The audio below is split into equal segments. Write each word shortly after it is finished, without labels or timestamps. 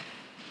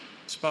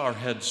bow our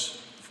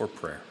heads for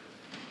prayer.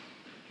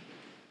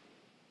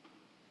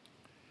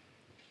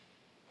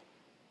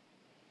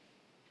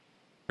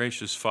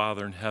 Gracious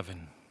Father in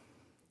heaven,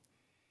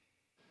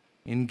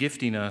 in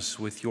gifting us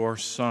with your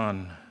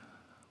Son,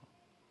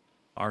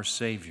 our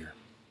Savior,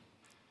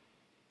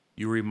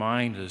 you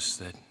remind us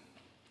that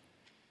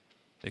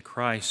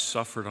Christ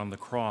suffered on the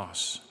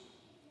cross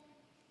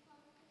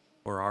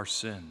for our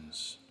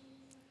sins,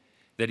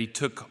 that he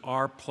took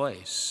our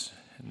place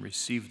and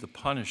received the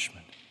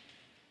punishment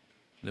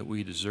that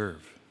we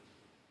deserve.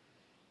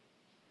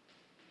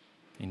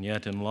 And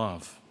yet in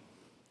love,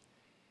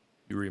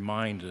 you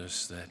remind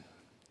us that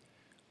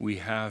we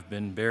have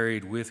been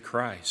buried with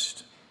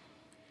Christ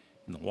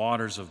in the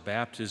waters of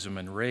baptism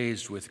and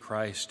raised with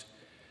Christ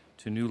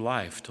to new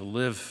life, to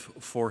live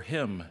for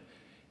him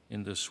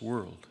in this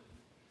world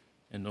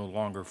and no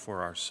longer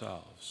for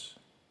ourselves.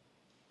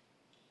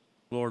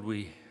 Lord,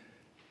 we've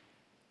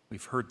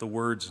heard the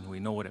words and we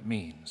know what it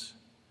means.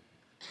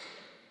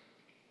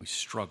 We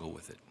struggle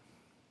with it.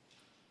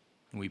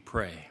 And we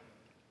pray,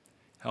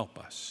 help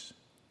us.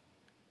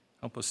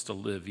 Help us to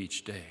live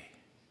each day,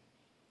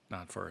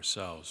 not for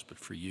ourselves, but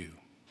for you.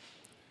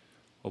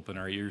 Open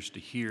our ears to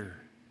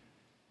hear,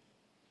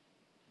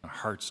 our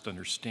hearts to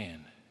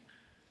understand,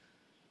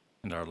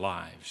 and our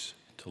lives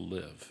to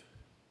live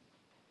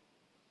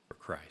for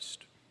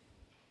Christ.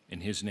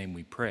 In his name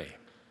we pray.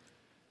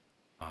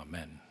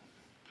 Amen.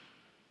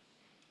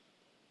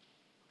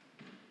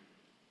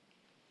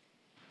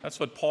 That's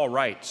what Paul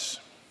writes.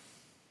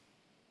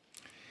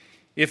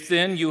 If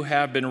then you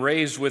have been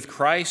raised with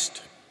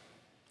Christ,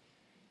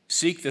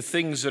 seek the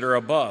things that are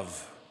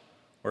above,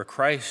 where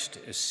Christ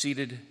is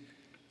seated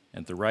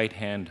at the right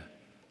hand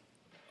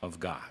of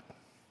God.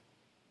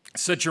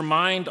 Set your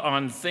mind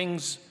on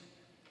things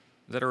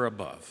that are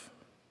above,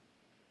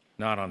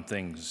 not on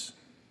things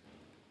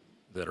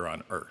that are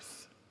on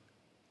earth.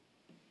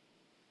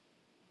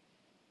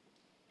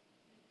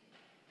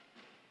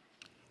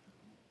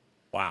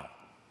 Wow.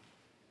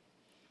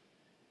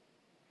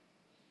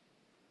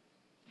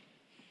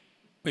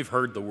 We've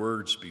heard the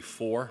words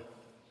before.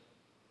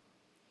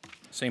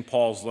 St.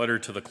 Paul's letter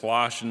to the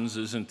Colossians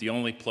isn't the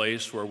only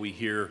place where we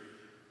hear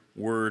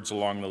words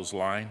along those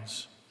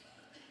lines.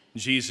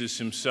 Jesus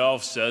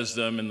himself says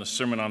them in the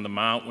Sermon on the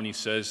Mount when he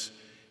says,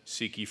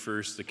 "Seek ye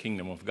first the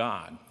kingdom of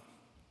God."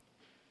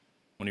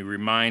 When he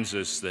reminds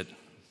us that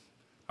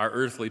our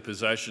earthly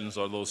possessions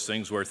are those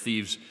things where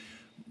thieves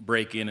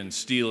break in and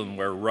steal and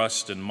where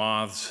rust and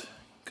moths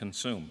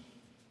consume,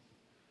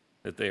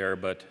 that they are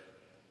but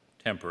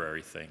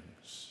temporary things.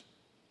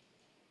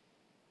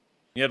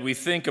 Yet we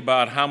think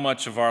about how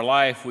much of our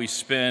life we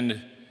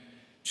spend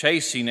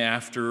chasing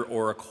after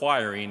or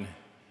acquiring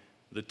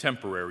the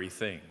temporary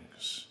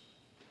things.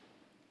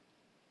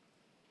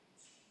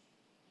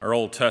 Our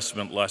Old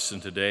Testament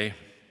lesson today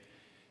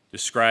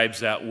describes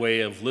that way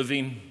of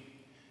living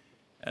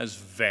as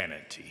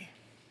vanity.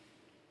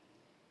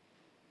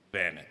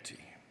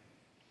 Vanity.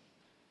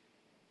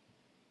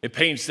 It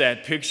paints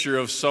that picture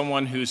of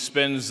someone who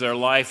spends their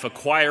life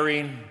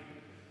acquiring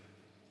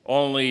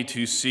only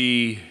to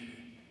see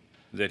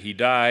that he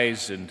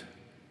dies and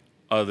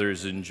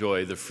others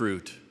enjoy the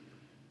fruit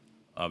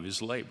of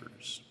his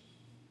labors.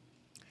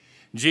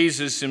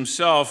 Jesus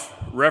himself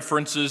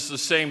references the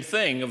same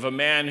thing of a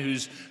man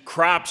whose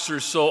crops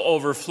are so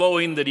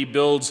overflowing that he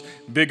builds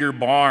bigger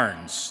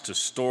barns to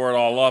store it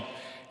all up.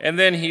 And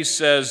then he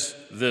says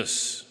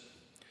this,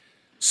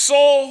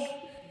 "Soul,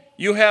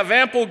 you have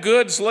ample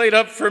goods laid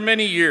up for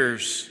many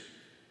years.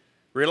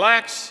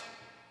 Relax,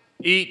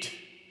 eat,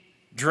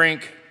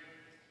 drink,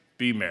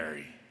 be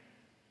merry."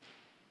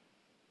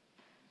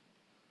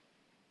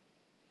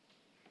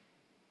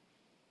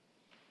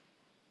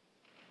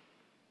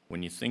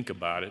 When you think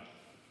about it,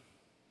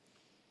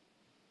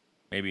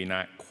 maybe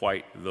not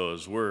quite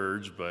those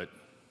words, but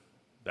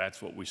that's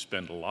what we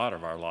spend a lot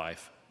of our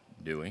life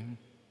doing.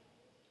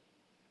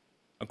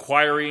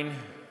 Acquiring,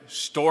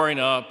 storing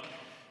up,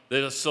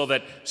 so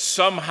that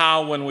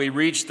somehow when we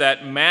reach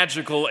that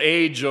magical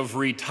age of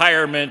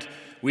retirement,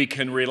 we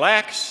can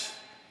relax,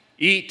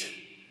 eat,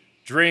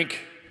 drink,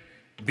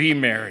 be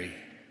merry.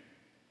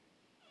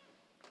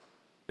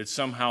 That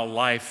somehow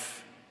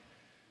life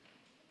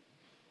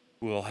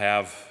will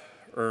have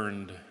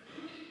earned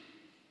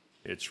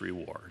its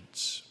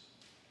rewards.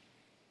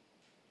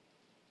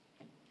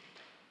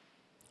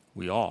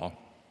 We all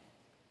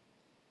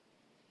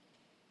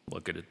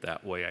look at it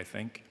that way, I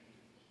think.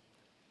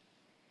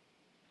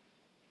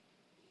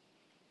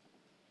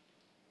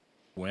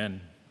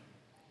 When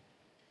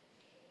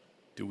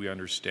do we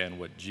understand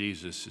what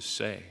Jesus is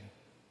saying?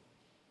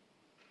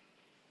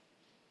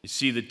 You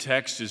see, the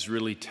text is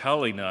really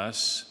telling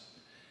us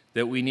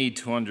that we need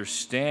to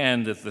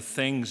understand that the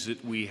things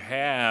that we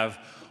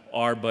have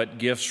are but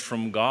gifts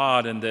from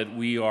God and that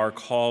we are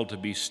called to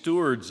be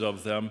stewards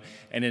of them,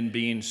 and in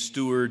being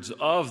stewards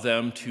of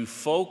them, to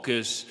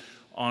focus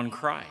on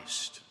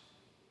Christ.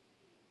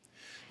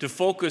 To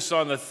focus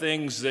on the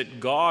things that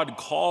God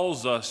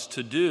calls us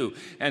to do.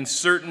 And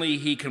certainly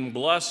he can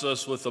bless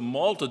us with a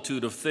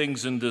multitude of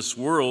things in this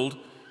world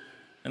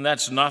And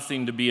that's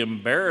nothing to be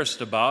embarrassed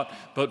about,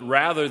 but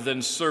rather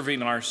than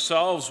serving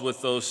ourselves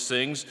with those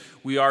things,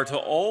 we are to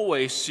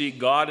always seek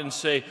God and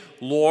say,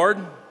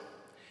 Lord,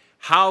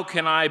 how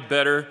can I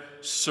better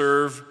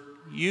serve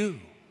you?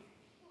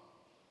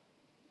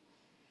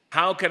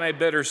 How can I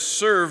better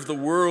serve the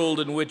world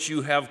in which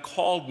you have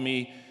called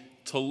me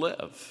to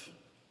live?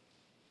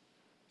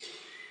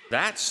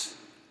 That's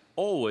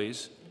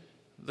always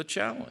the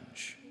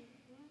challenge.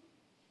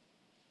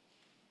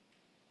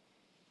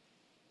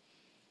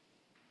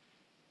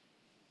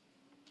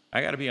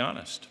 I got to be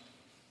honest.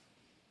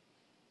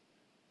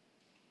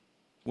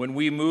 When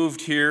we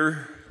moved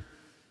here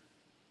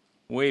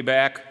way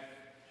back,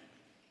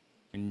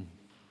 and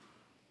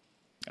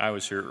I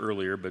was here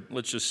earlier, but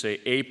let's just say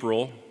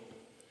April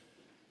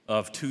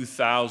of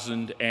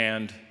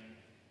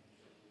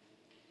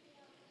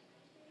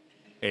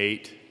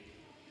 2008,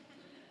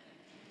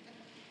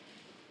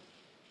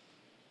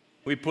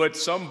 we put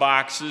some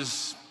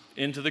boxes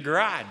into the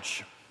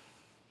garage.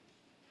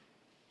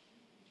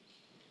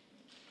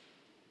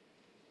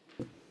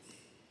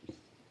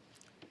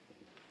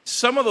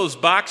 Some of those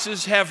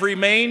boxes have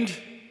remained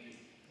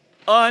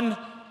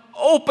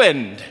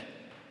unopened.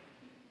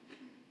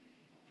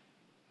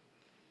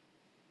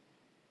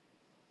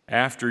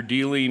 After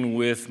dealing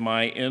with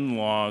my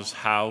in-laws'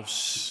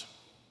 house,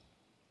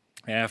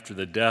 after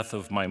the death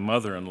of my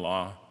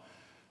mother-in-law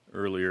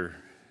earlier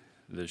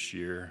this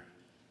year,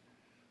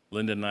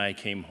 Linda and I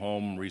came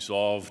home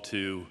resolved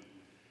to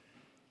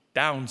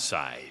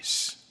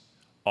downsize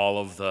all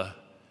of the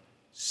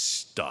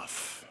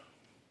stuff.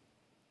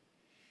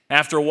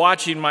 After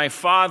watching my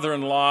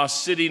father-in-law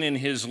sitting in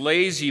his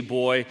lazy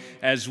boy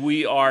as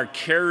we are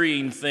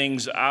carrying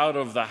things out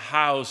of the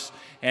house,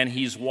 and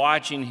he's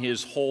watching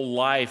his whole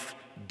life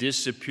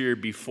disappear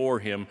before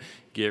him,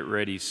 get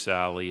ready,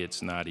 Sally,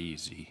 it's not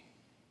easy.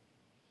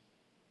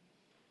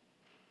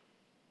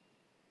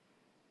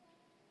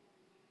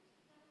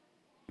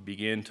 You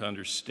begin to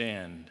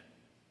understand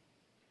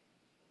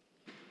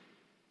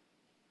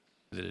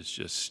that it's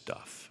just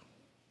stuff.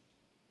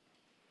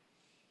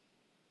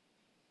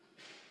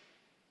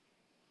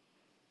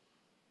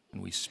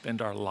 And we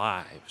spend our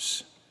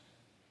lives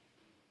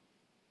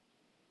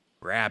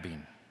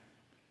grabbing,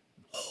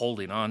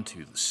 holding on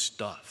to the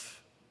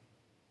stuff.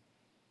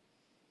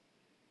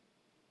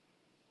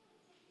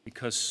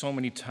 Because so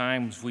many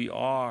times we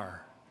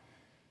are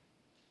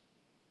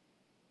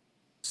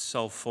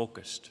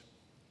self-focused,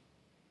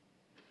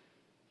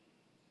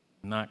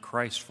 not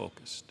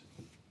Christ-focused.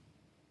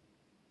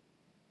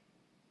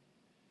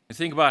 I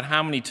think about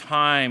how many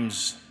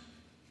times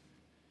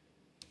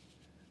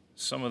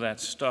some of that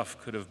stuff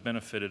could have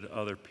benefited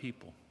other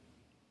people,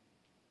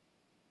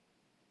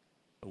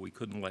 but we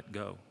couldn't let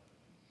go.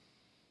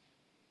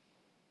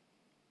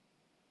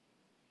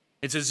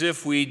 It's as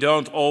if we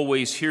don't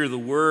always hear the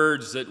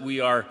words that we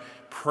are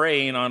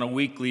praying on a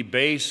weekly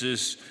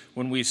basis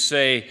when we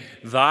say,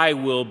 "Thy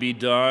will be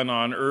done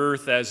on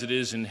earth as it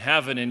is in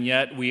heaven," and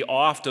yet we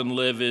often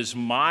live as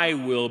 "my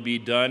will be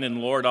done,"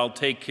 and Lord, I'll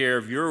take care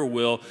of your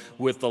will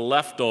with the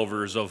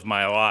leftovers of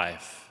my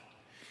life.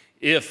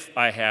 If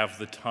I have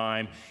the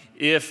time,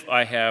 if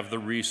I have the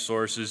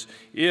resources,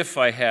 if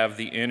I have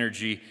the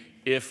energy,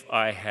 if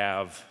I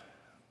have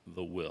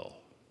the will.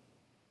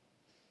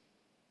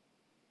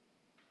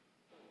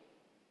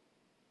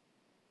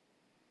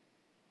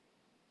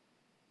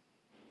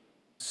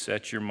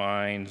 Set your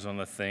minds on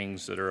the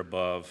things that are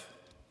above,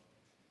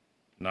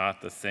 not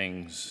the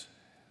things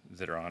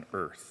that are on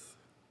earth.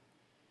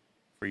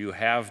 For you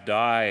have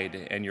died,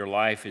 and your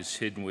life is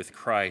hidden with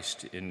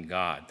Christ in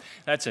God.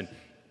 That's an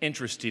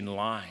interesting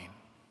line.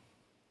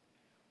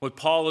 What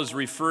Paul is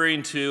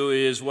referring to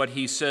is what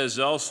he says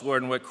elsewhere,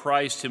 and what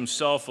Christ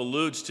himself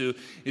alludes to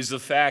is the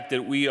fact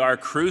that we are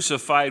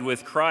crucified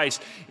with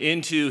Christ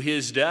into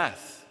his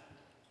death.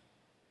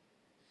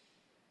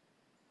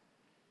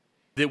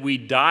 That we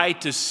die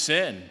to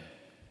sin,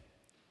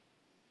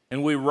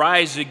 and we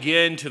rise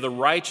again to the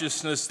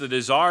righteousness that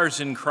is ours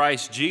in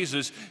Christ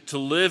Jesus, to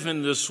live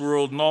in this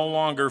world no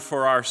longer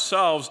for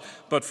ourselves,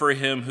 but for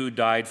him who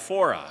died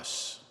for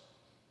us.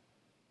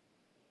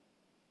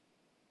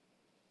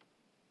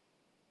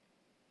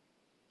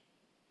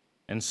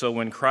 And so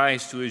when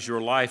Christ, who is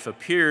your life,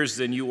 appears,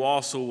 then you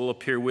also will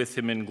appear with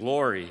him in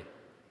glory.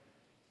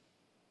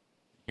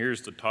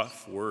 Here's the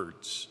tough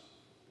words.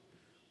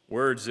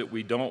 Words that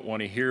we don't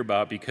want to hear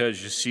about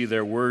because, you see,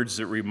 they're words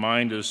that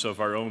remind us of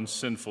our own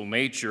sinful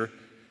nature.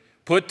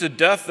 Put to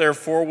death,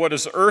 therefore, what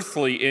is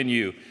earthly in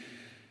you: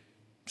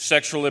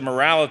 sexual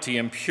immorality,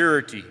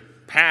 impurity,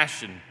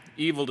 passion,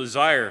 evil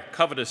desire,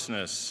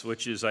 covetousness,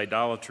 which is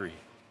idolatry.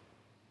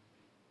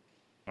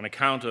 On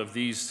account of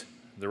these,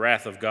 the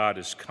wrath of God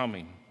is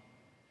coming.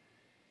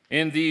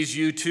 In these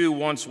you too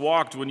once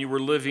walked when you were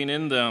living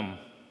in them,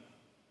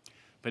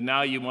 but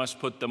now you must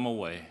put them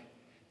away.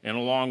 And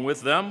along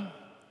with them,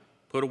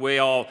 put away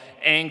all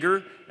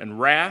anger and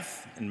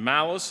wrath and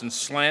malice and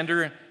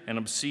slander and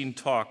obscene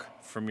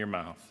talk from your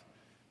mouth.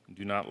 And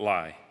do not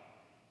lie.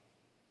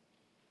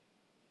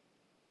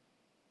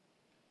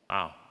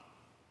 Wow.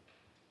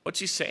 What's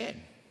he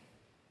saying?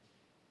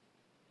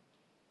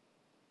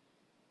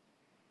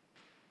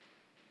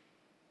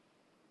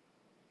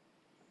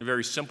 In a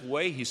very simple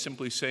way, he's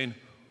simply saying,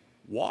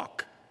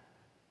 walk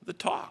the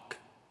talk.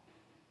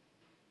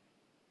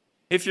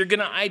 If you're going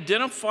to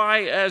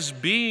identify as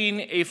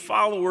being a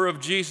follower of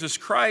Jesus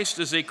Christ,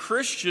 as a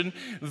Christian,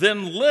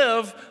 then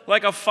live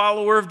like a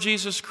follower of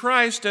Jesus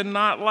Christ and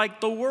not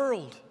like the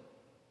world.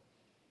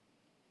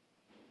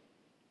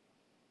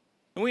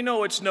 And we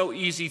know it's no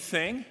easy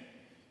thing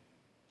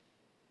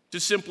to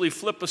simply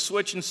flip a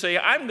switch and say,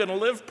 I'm going to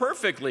live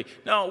perfectly.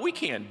 No, we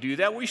can't do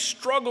that. We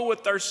struggle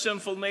with our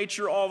sinful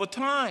nature all the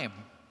time.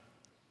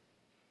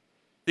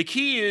 The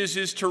key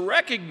is to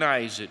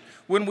recognize it.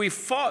 When we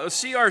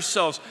see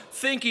ourselves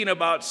thinking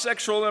about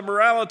sexual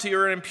immorality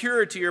or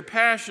impurity or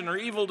passion or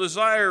evil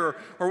desire,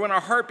 or when our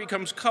heart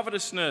becomes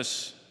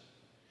covetousness,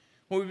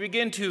 when we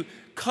begin to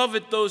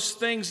covet those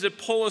things that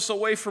pull us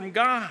away from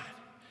God,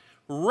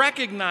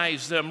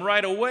 recognize them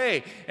right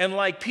away. And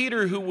like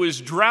Peter, who was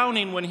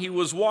drowning when he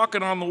was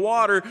walking on the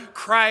water,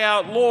 cry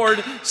out,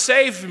 Lord,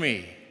 save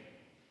me.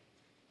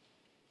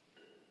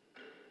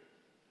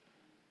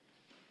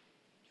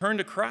 Turn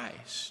to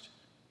Christ.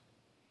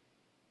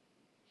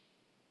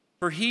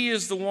 For he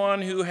is the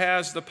one who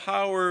has the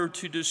power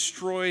to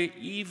destroy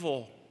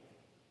evil.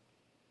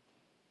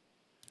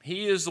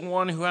 He is the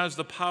one who has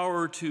the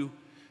power to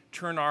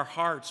turn our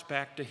hearts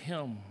back to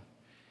him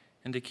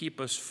and to keep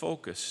us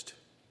focused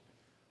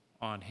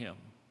on him.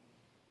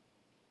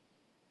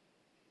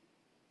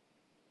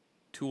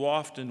 Too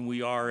often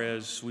we are,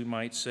 as we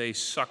might say,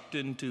 sucked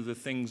into the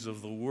things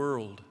of the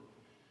world.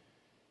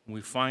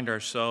 We find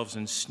ourselves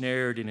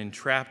ensnared and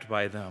entrapped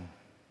by them.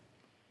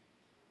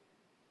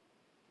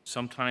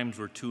 Sometimes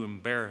we're too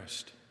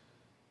embarrassed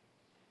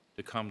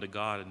to come to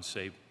God and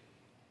say,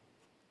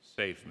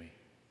 save me,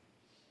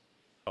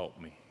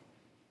 help me.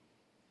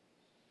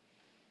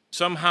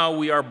 Somehow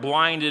we are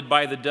blinded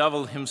by the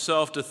devil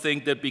himself to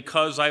think that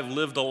because I've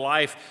lived a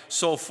life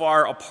so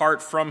far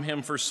apart from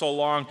him for so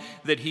long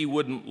that he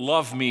wouldn't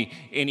love me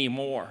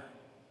anymore,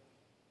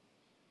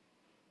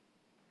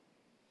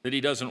 that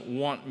he doesn't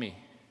want me,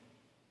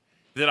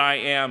 that I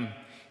am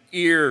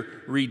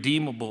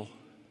irredeemable.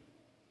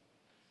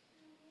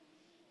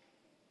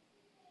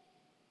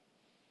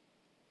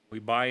 We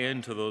buy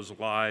into those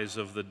lies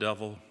of the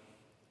devil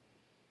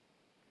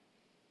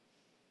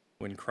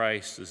when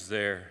Christ is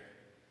there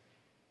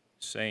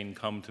saying,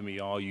 come to me,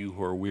 all you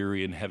who are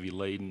weary and heavy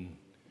laden,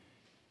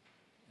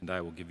 and I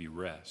will give you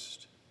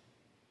rest.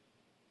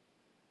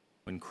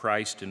 When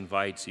Christ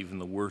invites even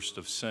the worst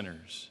of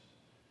sinners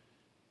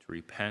to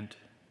repent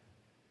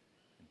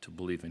and to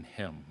believe in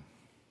him.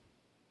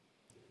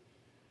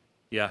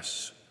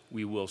 Yes,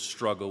 we will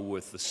struggle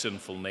with the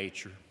sinful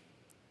nature.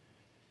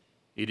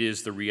 It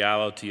is the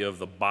reality of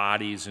the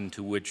bodies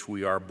into which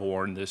we are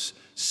born, this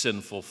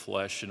sinful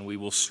flesh, and we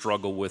will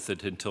struggle with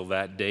it until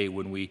that day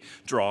when we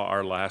draw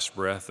our last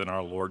breath and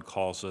our Lord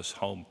calls us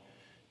home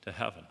to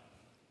heaven.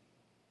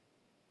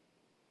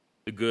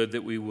 The good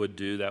that we would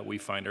do, that we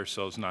find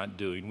ourselves not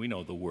doing, we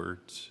know the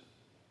words.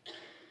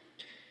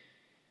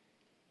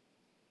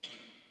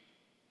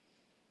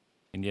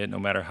 And yet, no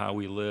matter how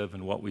we live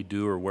and what we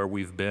do or where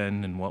we've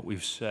been and what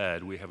we've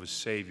said, we have a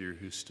Savior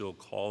who still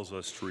calls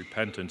us to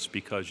repentance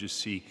because, you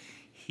see,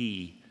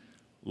 he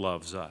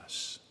loves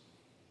us.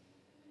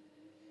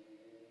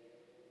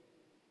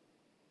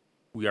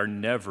 We are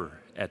never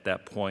at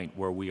that point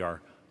where we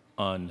are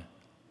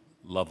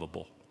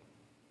unlovable.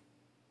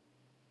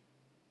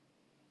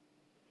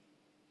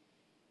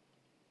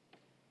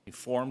 He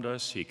formed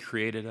us, he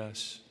created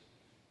us,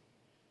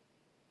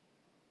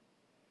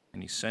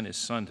 and he sent his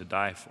Son to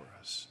die for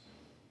us.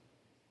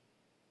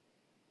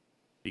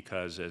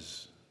 Because,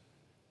 as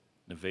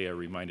Nevaeh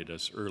reminded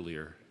us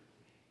earlier,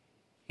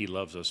 he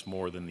loves us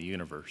more than the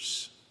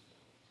universe.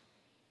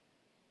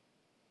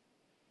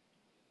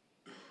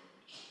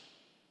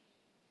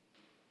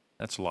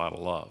 That's a lot of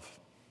love.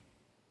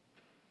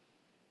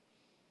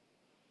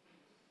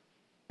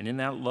 And in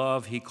that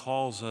love, he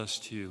calls us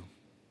to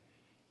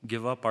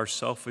give up our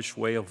selfish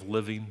way of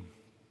living,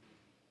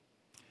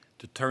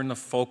 to turn the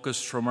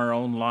focus from our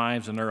own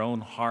lives and our own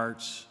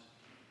hearts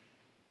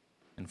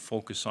and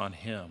focus on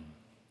him.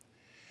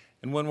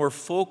 And when we're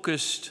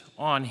focused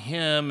on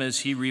him, as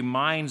he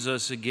reminds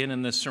us again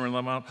in the Sermon on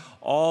the Mount,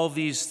 all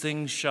these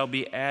things shall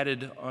be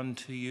added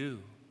unto you.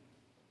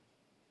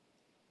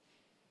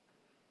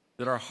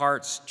 That our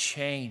hearts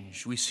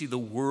change. We see the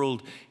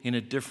world in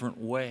a different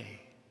way.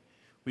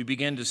 We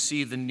begin to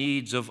see the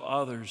needs of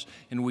others,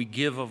 and we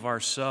give of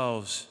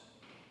ourselves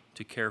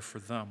to care for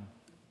them.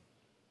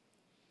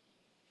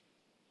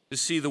 To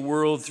see the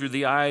world through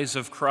the eyes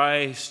of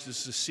Christ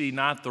is to see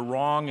not the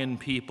wrong in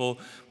people,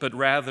 but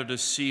rather to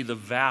see the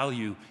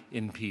value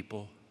in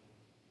people.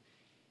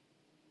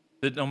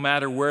 That no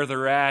matter where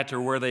they're at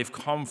or where they've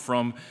come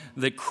from,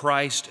 that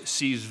Christ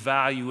sees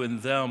value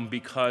in them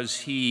because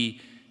he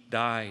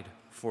died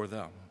for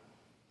them.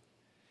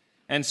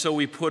 And so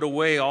we put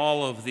away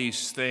all of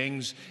these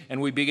things and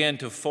we begin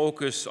to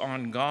focus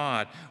on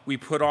God. We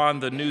put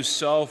on the new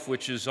self,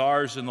 which is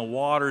ours in the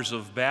waters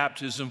of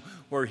baptism,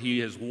 where He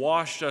has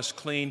washed us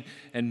clean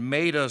and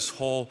made us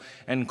whole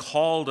and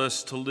called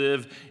us to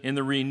live in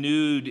the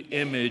renewed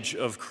image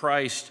of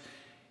Christ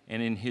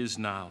and in His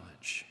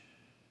knowledge.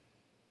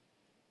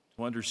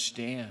 To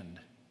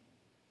understand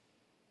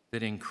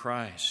that in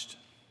Christ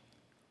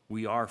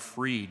we are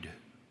freed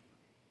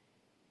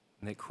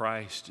and that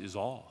Christ is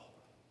all.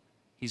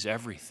 He's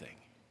everything.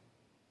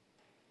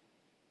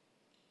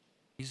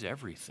 He's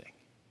everything.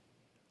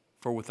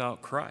 For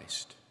without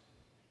Christ,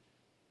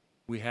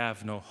 we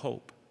have no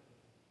hope.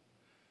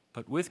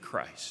 But with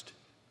Christ,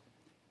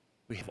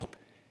 we have hope.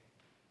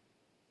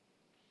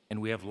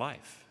 And we have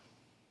life.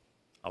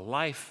 A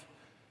life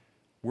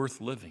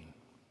worth living.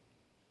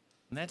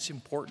 And that's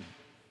important.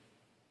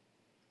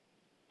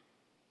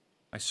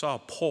 I saw a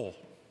poll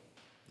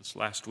this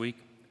last week,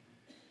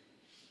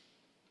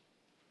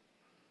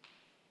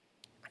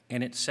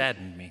 and it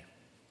saddened me. It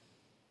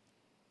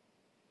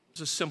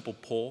was a simple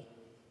poll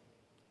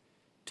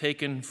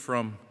taken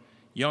from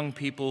young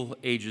people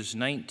ages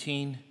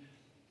 19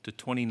 to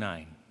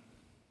 29.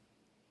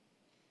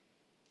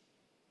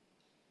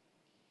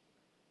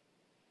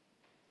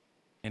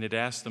 And it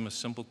asked them a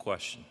simple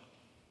question.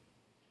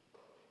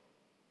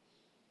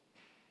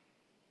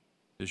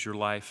 Does your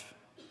life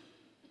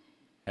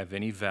have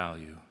any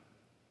value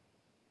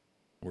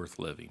worth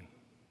living?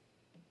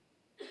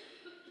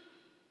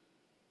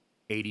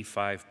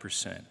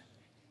 85%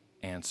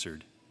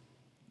 answered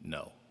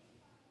no.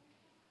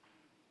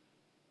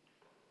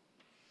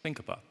 Think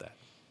about that.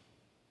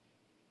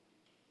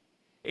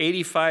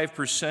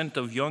 85%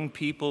 of young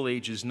people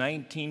ages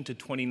 19 to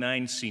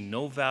 29 see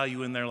no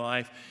value in their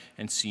life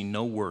and see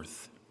no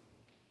worth.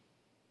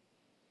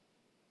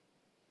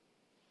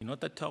 You know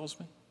what that tells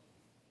me?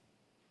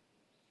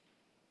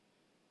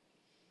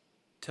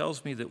 It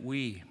tells me that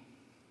we,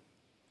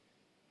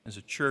 as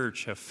a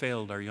church, have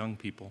failed our young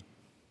people.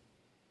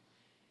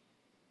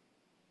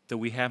 That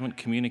we haven't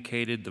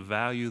communicated the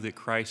value that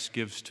Christ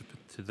gives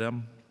to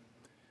them.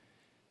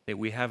 That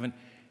we haven't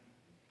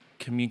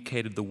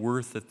communicated the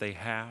worth that they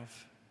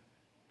have,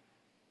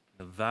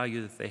 the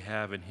value that they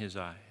have in His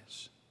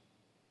eyes.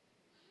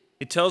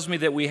 It tells me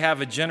that we have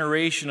a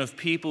generation of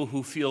people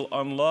who feel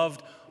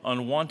unloved,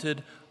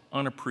 unwanted,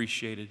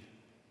 unappreciated.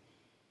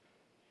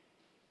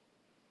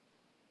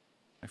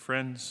 My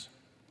friends,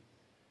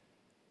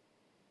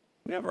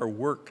 we have our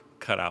work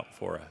cut out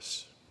for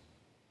us.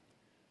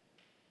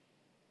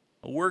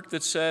 A work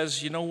that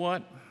says, you know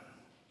what?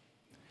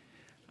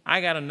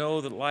 I got to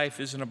know that life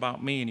isn't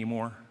about me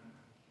anymore.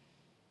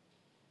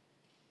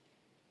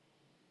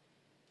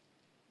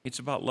 It's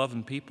about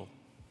loving people.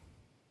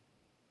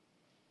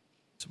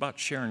 It's about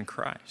sharing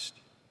Christ.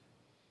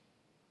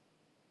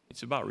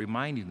 It's about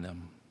reminding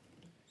them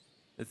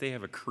that they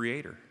have a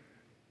Creator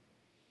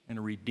and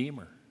a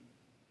Redeemer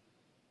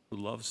who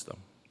loves them.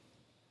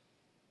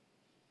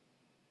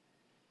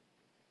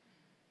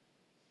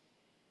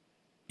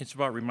 It's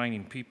about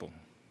reminding people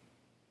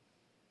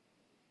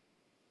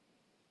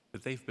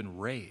that they've been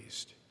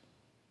raised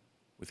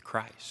with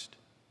Christ,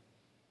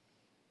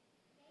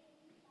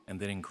 and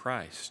that in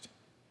Christ,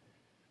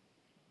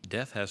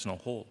 death has no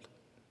hold.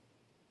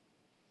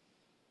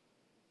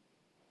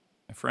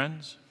 My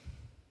friends,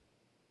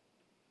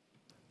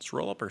 let's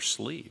roll up our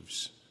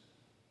sleeves.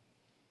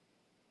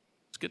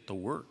 Let's get to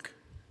work.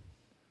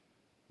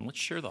 And let's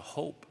share the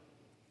hope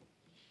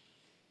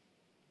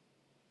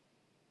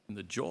and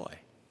the joy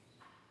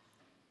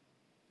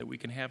that we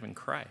can have in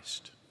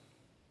Christ.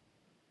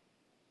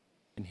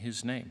 In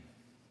His name,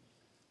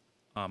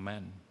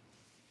 amen.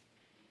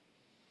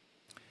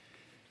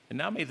 And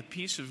now may the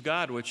peace of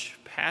God, which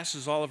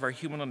passes all of our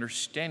human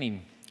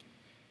understanding,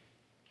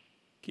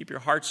 keep your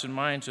hearts and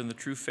minds in the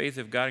true faith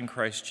of God in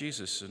Christ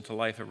Jesus unto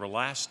life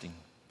everlasting.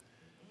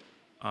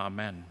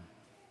 Amen.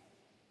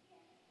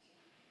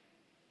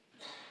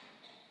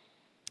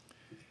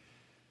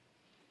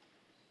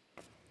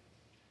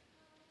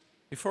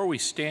 Before we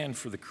stand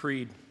for the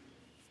creed,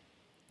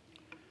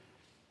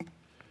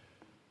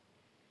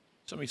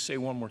 let me say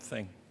one more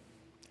thing.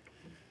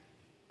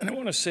 And I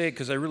want to say it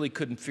because I really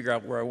couldn't figure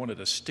out where I wanted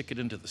to stick it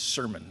into the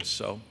sermon.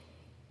 So,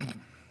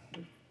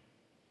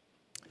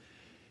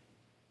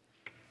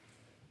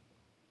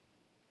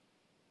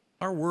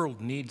 our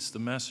world needs the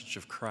message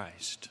of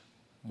Christ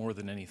more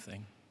than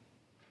anything.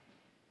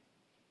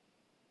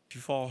 If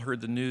you've all heard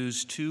the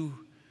news, 2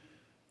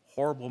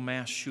 horrible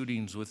mass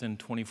shootings within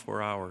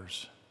 24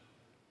 hours.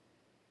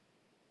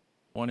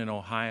 One in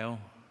Ohio,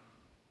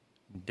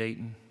 in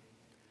Dayton,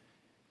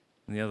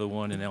 and the other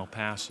one in El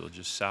Paso,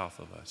 just south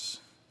of us.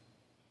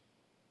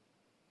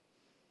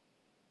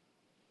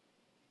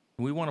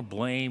 We want to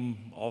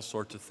blame all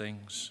sorts of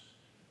things.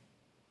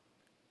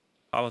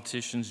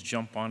 Politicians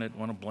jump on it,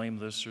 want to blame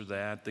this or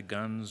that. The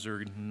guns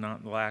are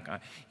not lack.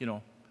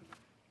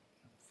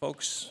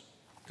 Folks,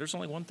 there's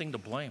only one thing to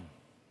blame.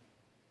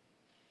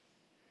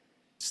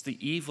 It's the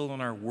evil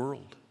in our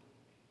world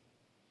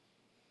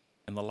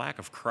and the lack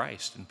of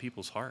Christ in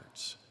people's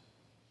hearts.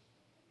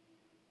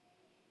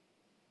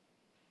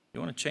 You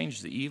want to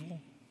change the evil?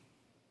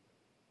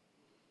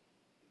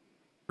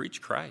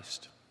 Preach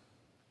Christ.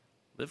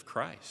 Live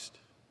Christ.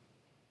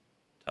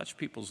 Touch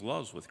people's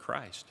lives with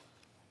Christ.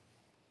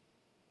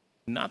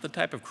 Not the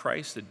type of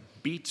Christ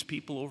that beats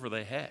people over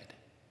the head,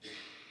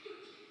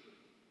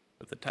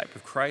 but the type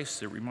of Christ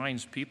that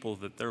reminds people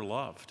that they're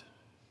loved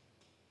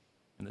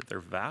and that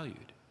they're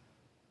valued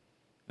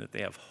and that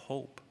they have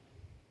hope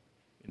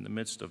in the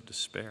midst of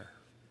despair.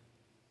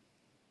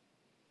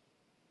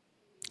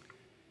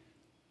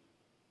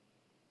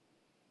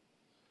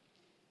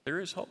 There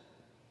is hope.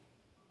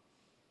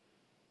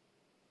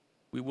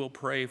 We will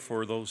pray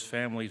for those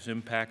families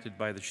impacted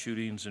by the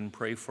shootings and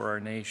pray for our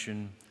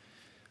nation,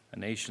 a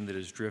nation that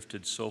has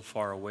drifted so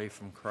far away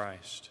from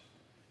Christ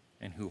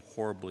and who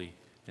horribly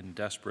and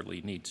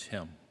desperately needs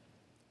Him.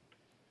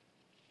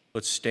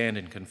 Let's stand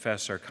and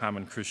confess our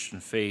common Christian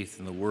faith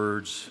in the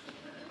words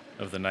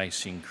of the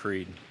Nicene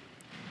Creed.